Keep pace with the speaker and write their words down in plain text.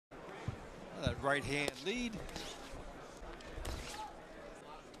right hand lead.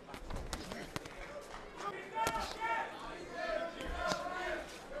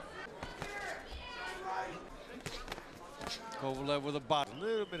 Kovalev with a body. A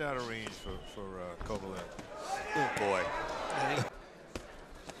little bit out of range for Kovalev. Oh boy.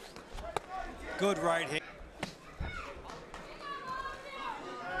 Good right hand.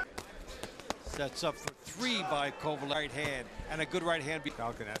 Sets up for 3 by Kovalev. Right hand and a good right hand.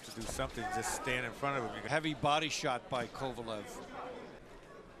 Mikhalkin has to do something. Just stand in front of him. Heavy body shot by Kovalev.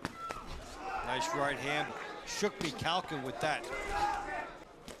 Nice right hand. Shook Mikhalkin with that.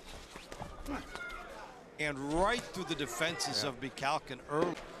 And right through the defenses of Mikhalkin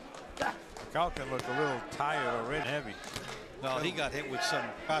early. Mikhalkin looked a little tired already. Heavy. No, he got hit with some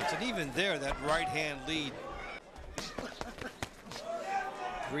shots, and even there, that right hand lead.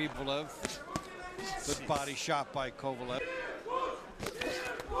 Bivol. Good body shot by Kovalev.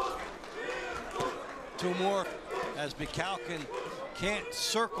 2 more as Mikhalkin can't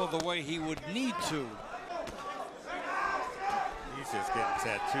circle the way he would need to. He's just getting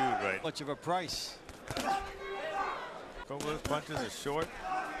tattooed right. Much of a price. Kovalev's punches are short,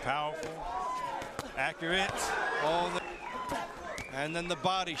 powerful, accurate. Oh, and then the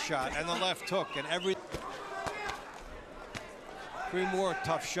body shot and the left hook and every 3 more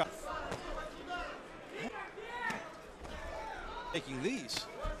tough shots. Taking these.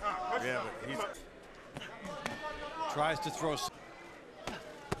 Yeah, but he tries to throw.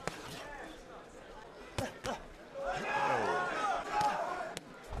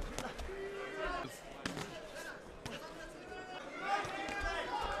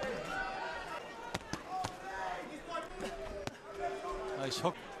 Nice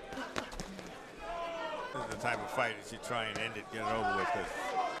hook. This is the type of fight that you try and end it, get it over with.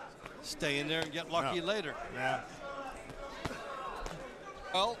 Stay in there and get lucky later. Yeah.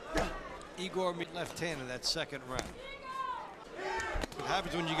 Well, Igor left-handed that second round. What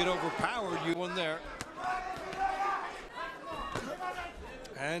happens when you get overpowered? You won there.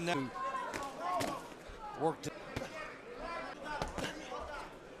 And then worked it.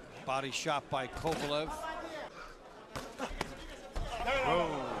 Body shot by Kovalev. Oh,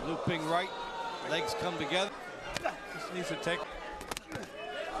 looping right. Legs come together. Just needs to take.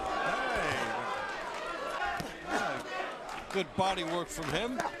 Good body work from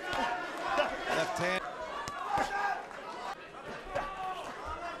him. Left hand.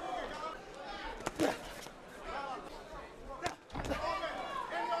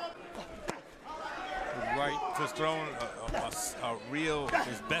 Right. Just throwing a real,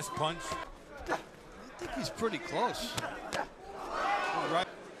 his best punch. I think he's pretty close. Right.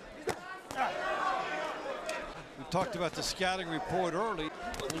 We talked about the scouting report early.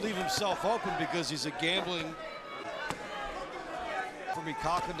 He'll leave himself open because he's a gambling. For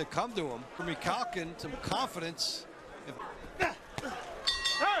Mikhalkin to come to him. For Mikhalkin, some confidence.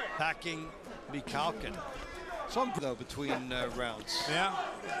 Attacking Mikhalkin. Some though between rounds. Yeah.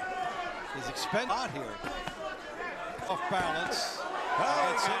 He's expended out here. Off balance.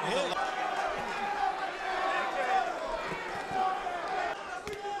 That's it.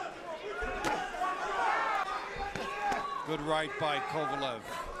 Good right by Kovalev.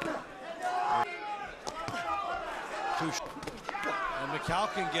 And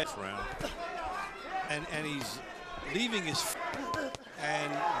Mikhalkin gets round. And he's leaving his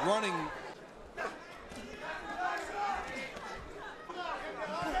and running.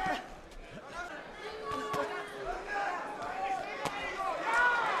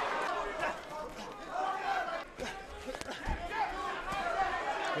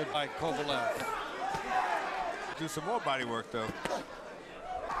 Good by Kovalev. Do some more body work though.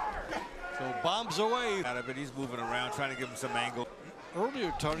 So bombs away. Out of it, he's moving around, trying to give him some angle.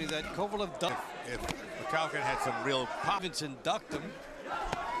 Earlier, Tony, that Kovalev ducked. If Mikhalkin had some real Province ducked him.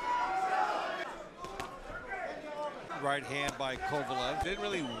 Right hand by Kovalev. Didn't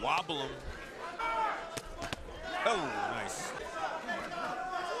really wobble him. Oh, nice.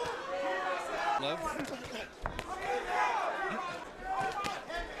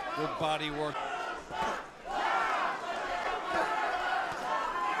 Good body work.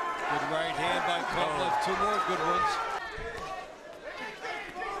 Good right hand by Kovalev. 2 more good ones.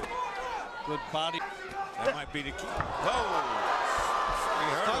 Good body. That might be the key. Whoa!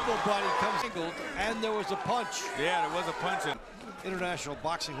 Double body comes angled, and there was a punch. Yeah, there was a punch. International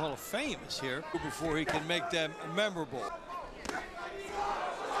Boxing Hall of Fame is here before he can make them memorable.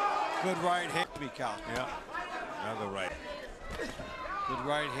 Good right hand, Mikhalkin. Yeah, another right. Good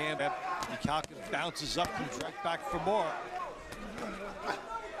right hand. Mikhalkin bounces up, comes right back for more.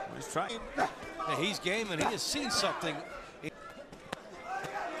 He's trying. Now he's game, and he has seen something.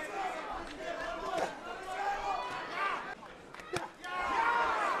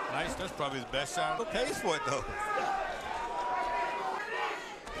 probably his best shot. Who pays for it, though?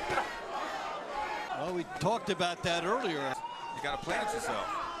 Well, we talked about that earlier. You got to plant yourself.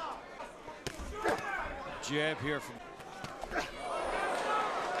 Jab here from.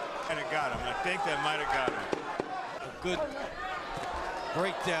 And it got him. I think that might have got him. A good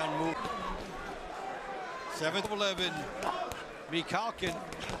breakdown move. 7-11. Mikhalkin.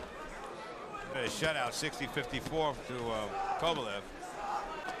 A shutout, 60-54 to Kovalev.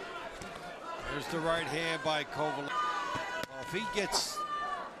 There's the right hand by Kovalev. If he gets,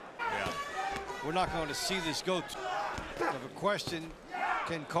 we're not going to see this go. I have a question: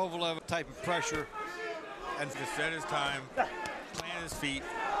 can Kovalev type of pressure And to set his time, plant his feet.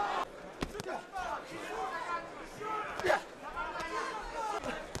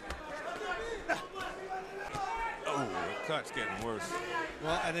 Oh, the cut's getting worse.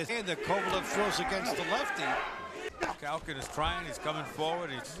 Well, and his hand that Kovalev throws against the lefty. Mikhalkin is trying. He's coming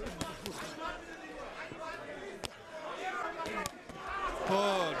forward. He's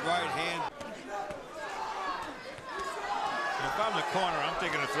Good right hand. If I'm the corner, I'm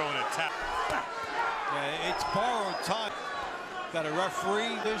thinking of throwing a tap. Yeah, it's borrowed time. Got a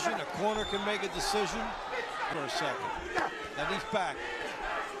referee decision. A corner can make a decision for a second. Then he's back.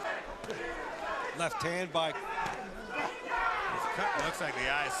 Left hand by. Looks like the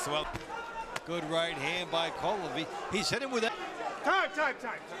eyes swell. Good right hand by Kovalev. He's hit him with that. Time.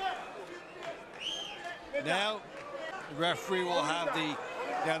 Now, the referee will have the.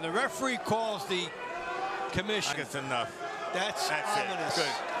 Now the referee calls the commission. I think it's enough. That's ominous. It.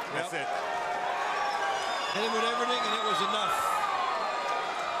 Good. That's it. Hit him with everything, and it was enough.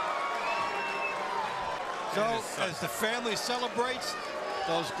 So, as the family celebrates,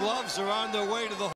 those gloves are on their way to the